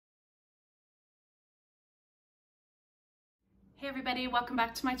Hey everybody, welcome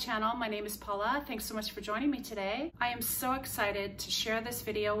back to my channel. My name is Paula. Thanks so much for joining me today. I am so excited to share this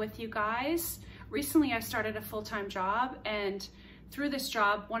video with you guys. Recently I started a full-time job, and through this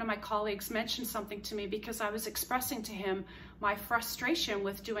job one of my colleagues mentioned something to me because I was expressing to him my frustration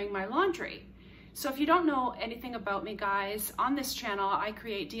with doing my laundry. So if you don't know anything about me guys, on this channel I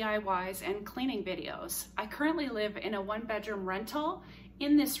create DIYs and cleaning videos. I currently live in a one-bedroom rental.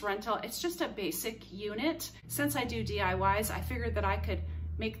 In this rental, it's just a basic unit. Since I do DIYs, I figured that I could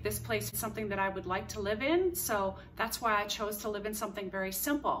make this place something that I would like to live in. So that's why I chose to live in something very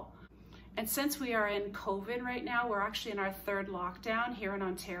simple. And since we are in COVID right now, we're actually in our third lockdown here in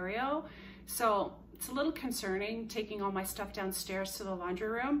Ontario. So it's a little concerning taking all my stuff downstairs to the laundry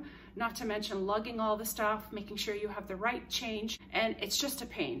room, not to mention lugging all the stuff, making sure you have the right change, and it's just a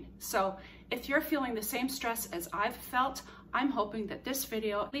pain. So if you're feeling the same stress as I've felt, I'm hoping that this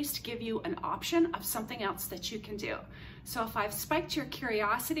video at least give you an option of something else that you can do. So if I've spiked your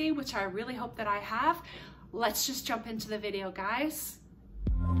curiosity, which I really hope that I have, let's just jump into the video, guys.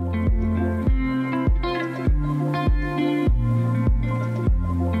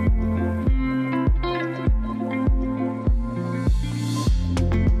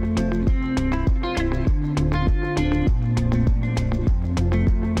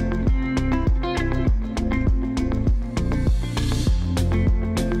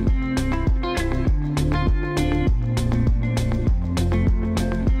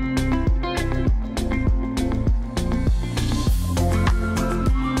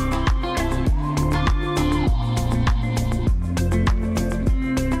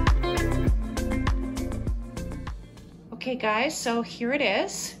 Okay guys, so here it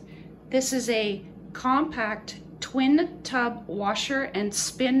is. This is a compact twin tub washer and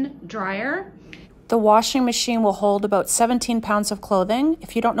spin dryer. The washing machine will hold about 17 pounds of clothing.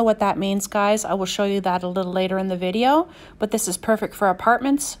 If you don't know what that means, guys, I will show you that a little later in the video, but this is perfect for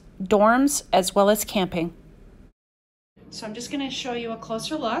apartments, dorms, as well as camping. So I'm just gonna show you a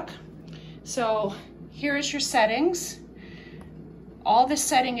closer look. So here is your settings. All this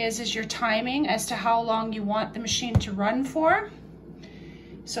setting is your timing as to how long you want the machine to run for.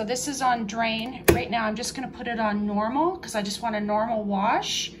 So this is on drain. Right now I'm just gonna put it on normal because I just want a normal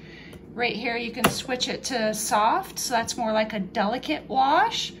wash. Right here you can switch it to soft, so that's more like a delicate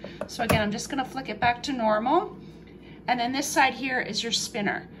wash. So again, I'm just gonna flick it back to normal. And then this side here is your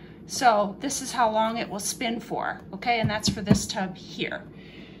spinner. So this is how long it will spin for, okay? And that's for this tub here.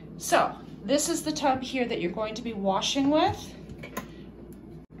 So this is the tub here that you're going to be washing with.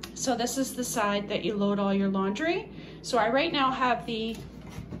 So this is the side that you load all your laundry. So I right now have this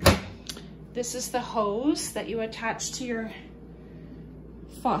is the hose that you attach to your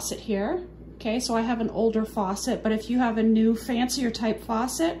faucet here. Okay, so I have an older faucet, but if you have a new fancier type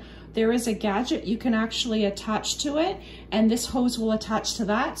faucet, there is a gadget you can actually attach to it, and this hose will attach to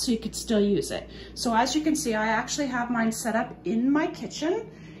that so you could still use it. So as you can see, I actually have mine set up in my kitchen,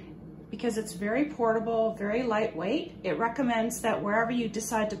 because it's very portable, very lightweight. It recommends that wherever you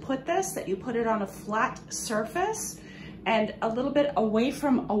decide to put this, that you put it on a flat surface and a little bit away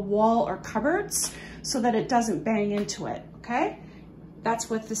from a wall or cupboards so that it doesn't bang into it, okay? That's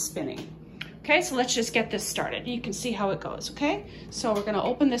with the spinning. Okay, so let's just get this started. You can see how it goes, okay? So we're gonna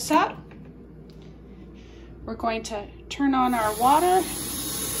open this up. We're going to turn on our water.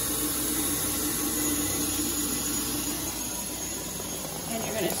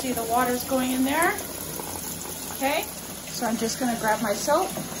 You're gonna see the water's going in there. Okay, so I'm just gonna grab my soap.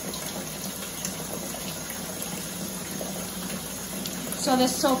 So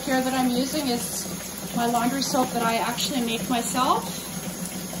this soap here that I'm using is my laundry soap that I actually make myself.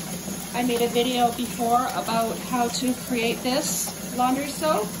 I made a video before about how to create this laundry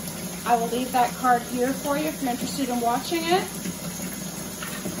soap. I will leave that card here for you if you're interested in watching it,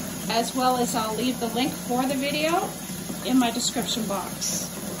 as well as I'll leave the link for the video in my description box.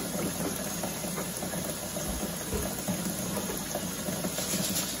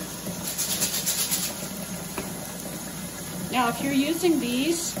 Now, if you're using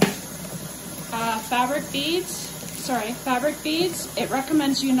these fabric beads, it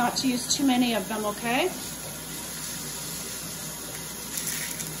recommends you not to use too many of them, okay?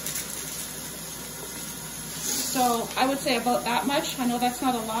 So I would say about that much. I know that's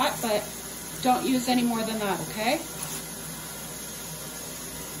not a lot, but don't use any more than that, okay?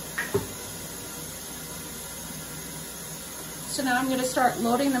 So now I'm going to start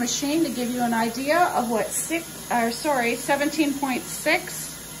loading the machine to give you an idea of what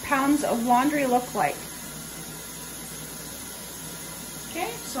 17.6 pounds of laundry look like. Okay,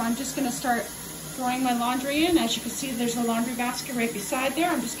 so I'm just going to start throwing my laundry in. As you can see, there's a laundry basket right beside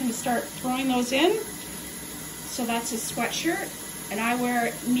there. I'm just going to start throwing those in. So that's a sweatshirt, and I wear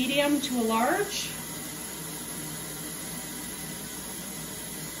it medium to a large.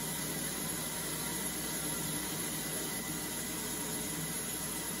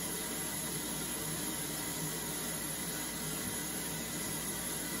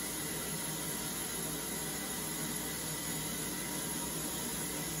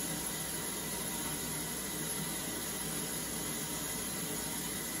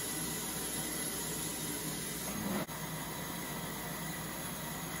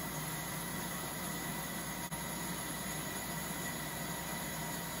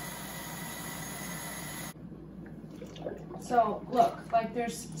 So look, like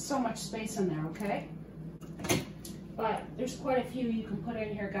there's so much space in there, okay? But there's quite a few you can put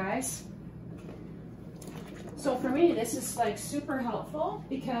in here, guys. So for me, this is like super helpful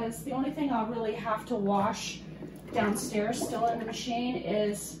because the only thing I'll really have to wash downstairs still in the machine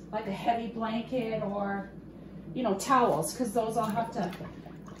is like a heavy blanket or, you know, towels, because those I'll have to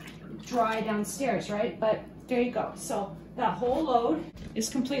dry downstairs, right? But there you go. So that whole load is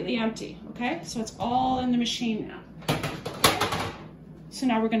completely empty, okay? So it's all in the machine now. So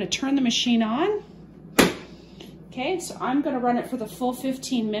now we're going to turn the machine on. Okay, so I'm going to run it for the full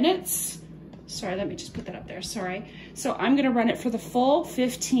 15 minutes. Sorry, let me just put that up there, sorry. So I'm going to run it for the full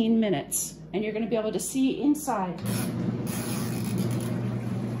 15 minutes, and you're going to be able to see inside.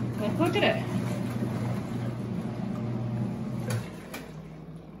 Like, look at it.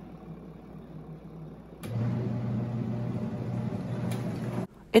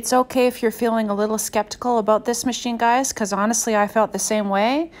 It's okay if you're feeling a little skeptical about this machine, guys, because honestly, I felt the same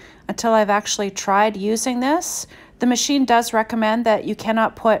way until I've actually tried using this. The machine does recommend that you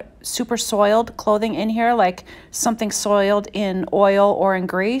cannot put super soiled clothing in here, like something soiled in oil or in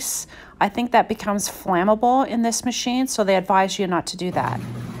grease. I think that becomes flammable in this machine, so they advise you not to do that.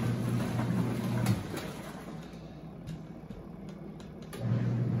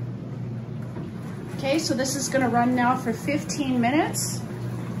 Okay, so this is going to run now for 15 minutes.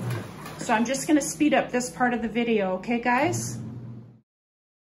 So I'm just going to speed up this part of the video, okay, guys?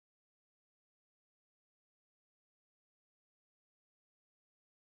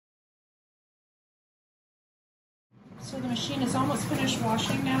 So the machine is almost finished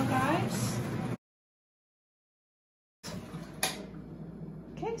washing now, guys.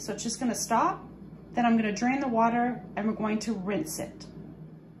 Okay, so it's just going to stop. Then I'm going to drain the water and we're going to rinse it.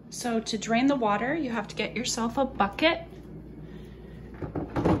 So to drain the water, you have to get yourself a bucket.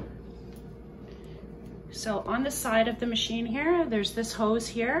 So on the side of the machine here, there's this hose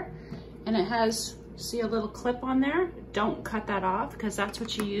here, and it has, see a little clip on there? Don't cut that off, because that's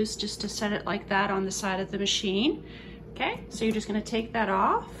what you use just to set it like that on the side of the machine. Okay, so you're just gonna take that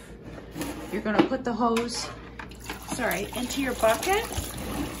off. You're gonna put the hose, into your bucket,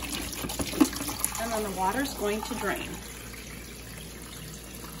 and then the water's going to drain.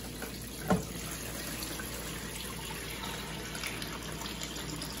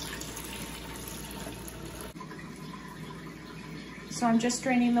 So I'm just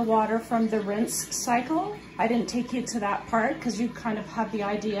draining the water from the rinse cycle. I didn't take you to that part because you kind of have the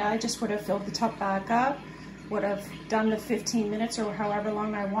idea. I just would have filled the tub back up, would have done the 15 minutes or however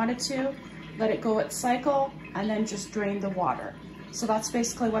long I wanted to, let it go its cycle, and then just drain the water. So that's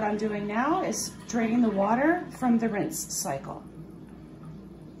basically what I'm doing now, is draining the water from the rinse cycle.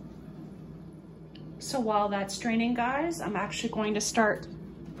 So while that's draining, guys, I'm actually going to start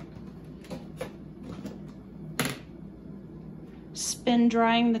spin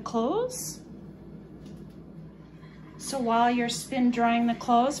drying the clothes. So while you're spin drying the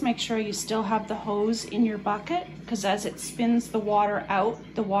clothes, make sure you still have the hose in your bucket, because as it spins the water out,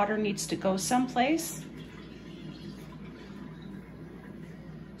 the water needs to go someplace.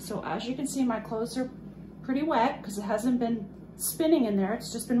 So as you can see, my clothes are pretty wet because it hasn't been spinning in there,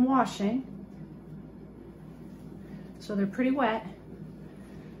 it's just been washing. So they're pretty wet.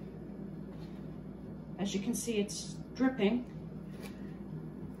 As you can see, it's dripping.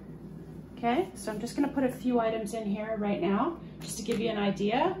 Okay, so I'm just gonna put a few items in here right now, just to give you an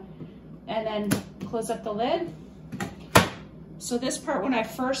idea, and then close up the lid. So this part, when I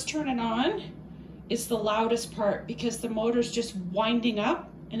first turn it on, is the loudest part because the motor's just winding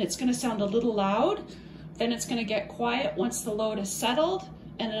up and it's gonna sound a little loud. Then it's gonna get quiet once the load is settled,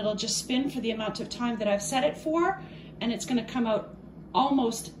 and it'll just spin for the amount of time that I've set it for, and it's gonna come out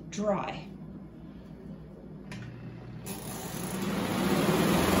almost dry.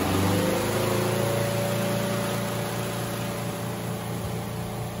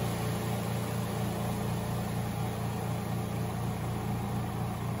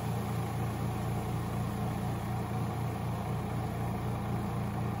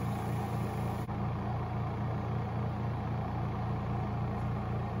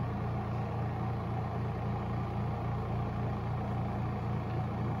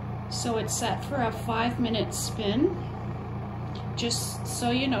 So it's set for a 5-minute spin. Just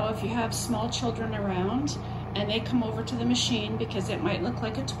so you know, if you have small children around and they come over to the machine because it might look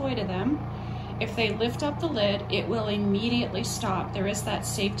like a toy to them, if they lift up the lid, it will immediately stop. There is that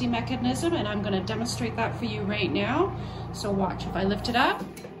safety mechanism, and I'm going to demonstrate that for you right now. So watch, if I lift it up,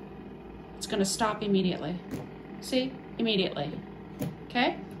 it's going to stop immediately. See? Immediately.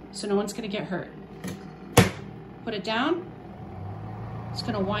 Okay? So no one's going to get hurt. Put it down. It's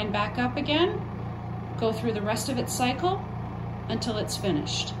going to wind back up again, go through the rest of its cycle until it's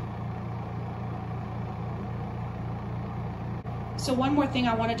finished. So one more thing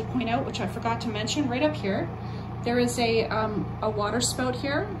I wanted to point out, which I forgot to mention, right up here, there is a water spout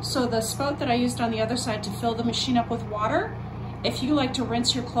here. So the spout that I used on the other side to fill the machine up with water, if you like to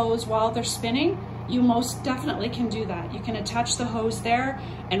rinse your clothes while they're spinning, you most definitely can do that. You can attach the hose there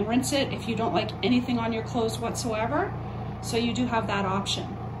and rinse it if you don't like anything on your clothes whatsoever. So you do have that option.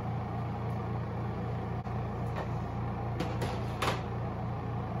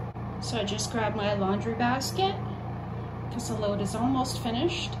 So I just grabbed my laundry basket because the load is almost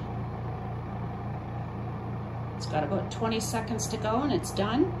finished. It's got about 20 seconds to go and it's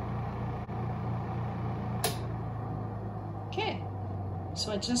done. Okay,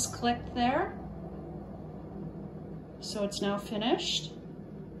 so I just clicked there. So it's now finished.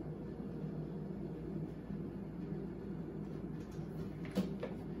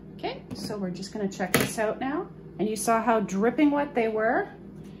 Okay, so we're just gonna check this out now. And you saw how dripping wet they were.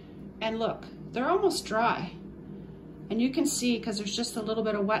 And look, they're almost dry. And you can see, because there's just a little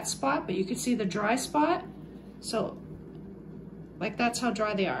bit of wet spot, but you can see the dry spot. So, like that's how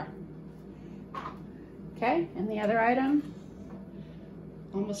dry they are. Okay, and the other item,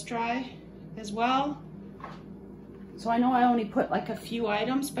 almost dry as well. So I know I only put like a few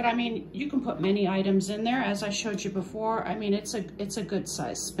items, but I mean, you can put many items in there, as I showed you before. I mean, it's a good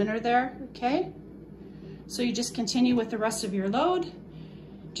size spinner there, okay? So you just continue with the rest of your load.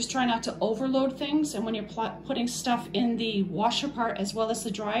 Just try not to overload things, and when you're putting stuff in the washer part as well as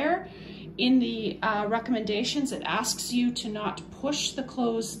the dryer, in the recommendations it asks you to not push the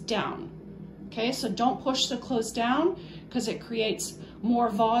clothes down. Okay, so don't push the clothes down because it creates more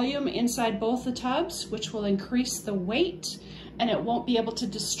volume inside both the tubs, which will increase the weight, and it won't be able to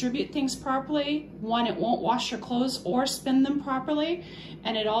distribute things properly. One, it won't wash your clothes or spin them properly,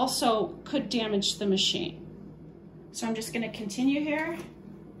 and it also could damage the machine. So I'm just going to continue here.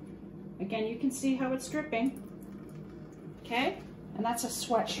 Again, you can see how it's dripping, okay? And that's a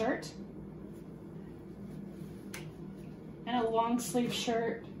sweatshirt and a long sleeve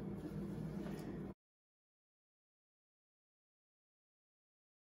shirt.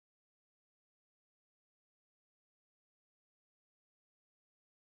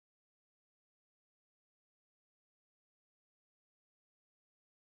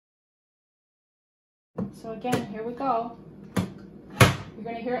 So again, here we go. You're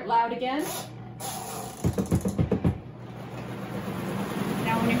going to hear it loud again.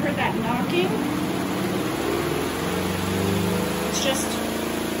 Now when you heard that knocking, it's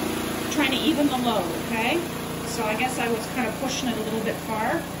just trying to even the load, okay? So I guess I was kind of pushing it a little bit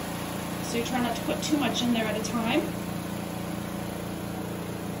far. So you try not to put too much in there at a time.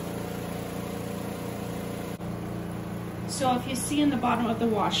 So if you see in the bottom of the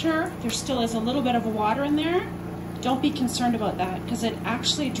washer, there still is a little bit of water in there. Don't be concerned about that because it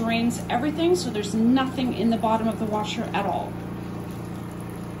actually drains everything, so there's nothing in the bottom of the washer at all.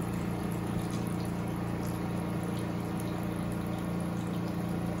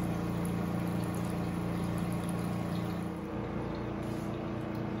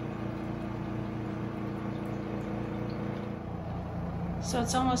 So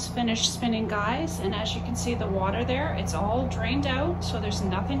it's almost finished spinning, guys, and as you can see the water there, it's all drained out, so there's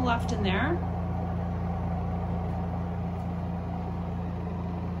nothing left in there.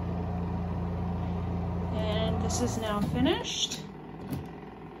 And this is now finished.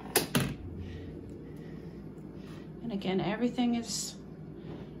 And again, everything is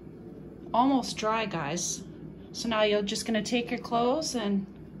almost dry, guys. So now you're just gonna take your clothes and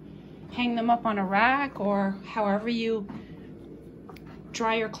hang them up on a rack or however you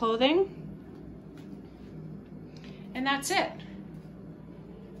dry your clothing, and that's it.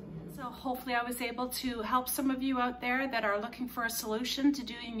 So hopefully I was able to help some of you out there that are looking for a solution to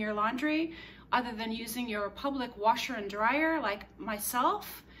doing your laundry other than using your public washer and dryer like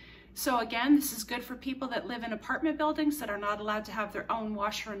myself. So again, this is good for people that live in apartment buildings that are not allowed to have their own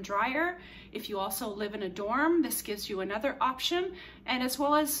washer and dryer. If you also live in a dorm, this gives you another option, and as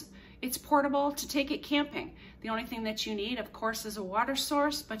well as it's portable to take it camping. The only thing that you need, of course, is a water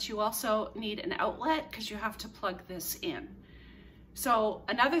source, but you also need an outlet because you have to plug this in. So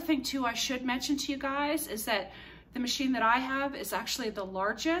another thing too I should mention to you guys is that the machine that I have is actually the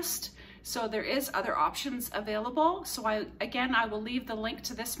largest. So there is other options available. So I will leave the link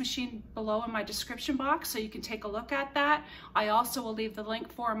to this machine below in my description box so you can take a look at that. I also will leave the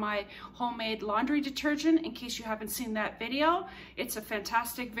link for my homemade laundry detergent in case you haven't seen that video. It's a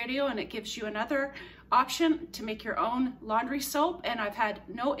fantastic video and it gives you another option to make your own laundry soap, and I've had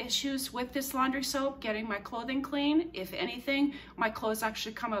no issues with this laundry soap getting my clothing clean. If anything, my clothes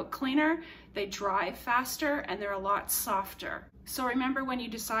actually come out cleaner, they dry faster, and they're a lot softer. So remember, when you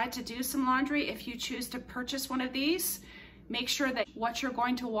decide to do some laundry, if you choose to purchase one of these, make sure that what you're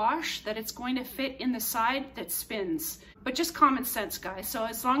going to wash, that it's going to fit in the side that spins. But just common sense, guys. So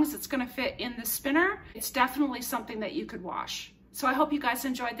as long as it's going to fit in the spinner, it's definitely something that you could wash. So I hope you guys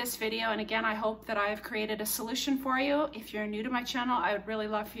enjoyed this video, and again, I hope that I have created a solution for you. If you're new to my channel, I would really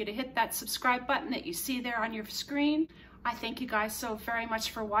love for you to hit that subscribe button that you see there on your screen. I thank you guys so very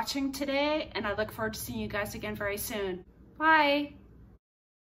much for watching today, and I look forward to seeing you guys again very soon. Bye!